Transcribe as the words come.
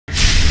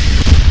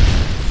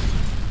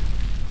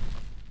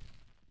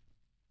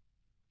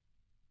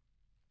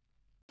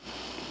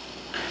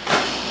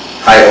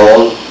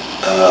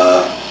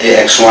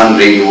AX1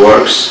 really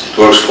works. It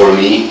works for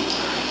me.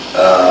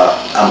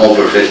 I'm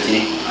over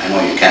 50. I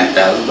know you can't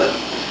tell, but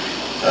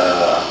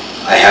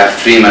I have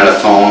 3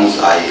 marathons.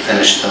 I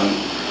finished them.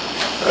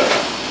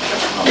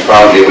 I'm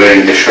proudly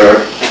wearing the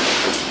shirt.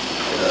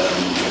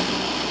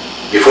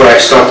 Before I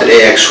started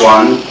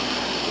AX1,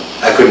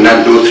 I could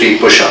not do 3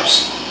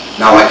 push-ups.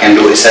 Now I can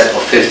do a set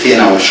of 50,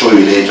 and I will show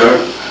you later.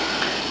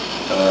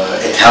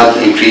 It helped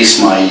increase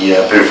my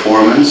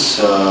performance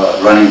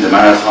running the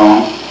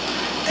marathon.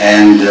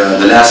 And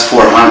the last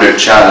 400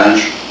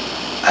 challenge,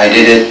 I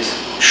did it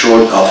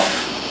short of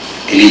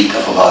elite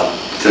of about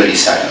 30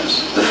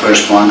 seconds. The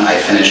first one I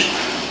finished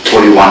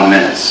 41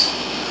 minutes.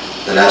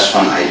 The last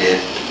one I did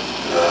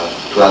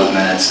 12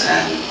 minutes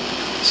and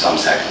some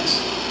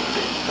seconds.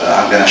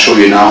 I'm going to show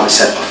you now a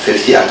set of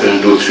 50. I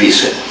couldn't do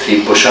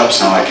 3 push-ups.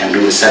 Now I can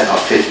do a set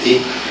of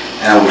 50,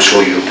 and I will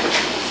show you.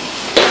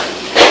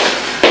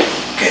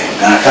 Okay, I'm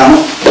going to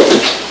count.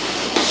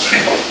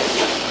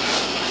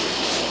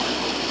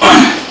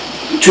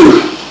 1,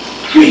 2,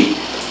 3,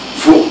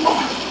 4,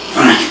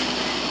 5,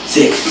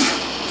 6,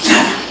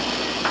 7,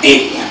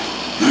 8,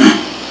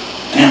 9,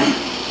 10,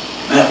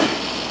 11,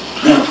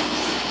 12,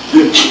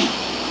 13,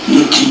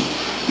 14,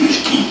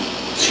 15,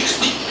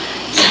 16,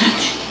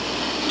 17.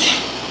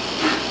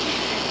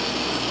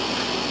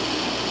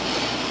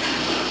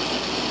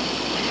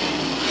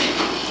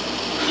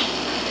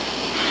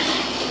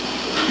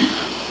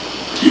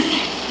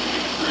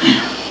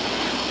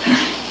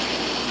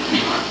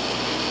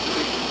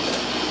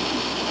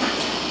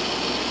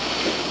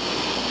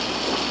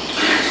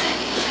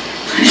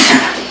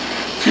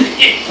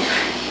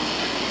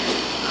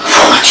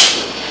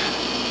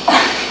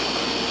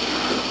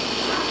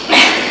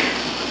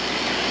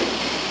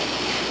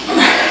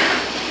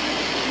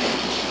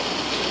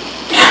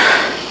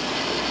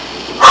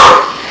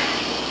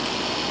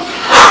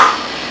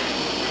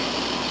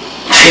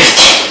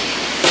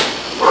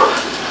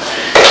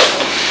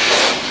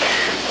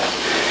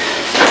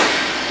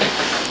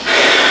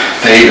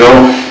 There you go.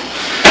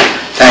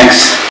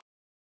 Thanks.